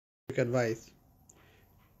Advice: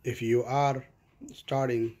 if you are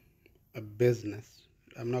starting a business,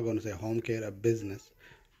 I'm not going to say home care, a business,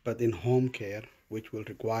 but in home care, which will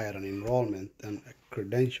require an enrollment and a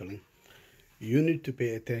credentialing, you need to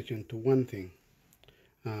pay attention to one thing.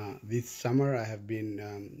 This summer, I have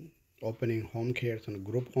been opening home cares and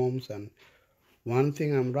group homes, and one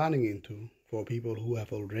thing I'm running into for people who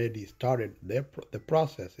have already started the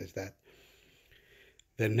process is that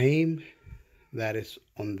the name that is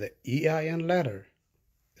on the EIN letter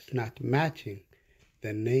is not matching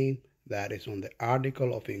the name that is on the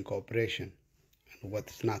article of incorporation. And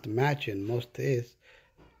what's not matching most is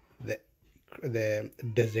the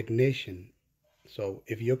designation. So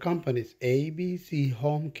if your company is ABC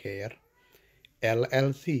Home Care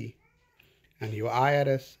LLC and your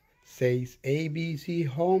IRS says ABC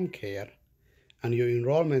Home Care and your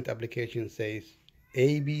enrollment application says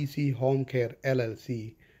ABC Home Care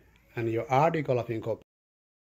LLC and your article of incorporation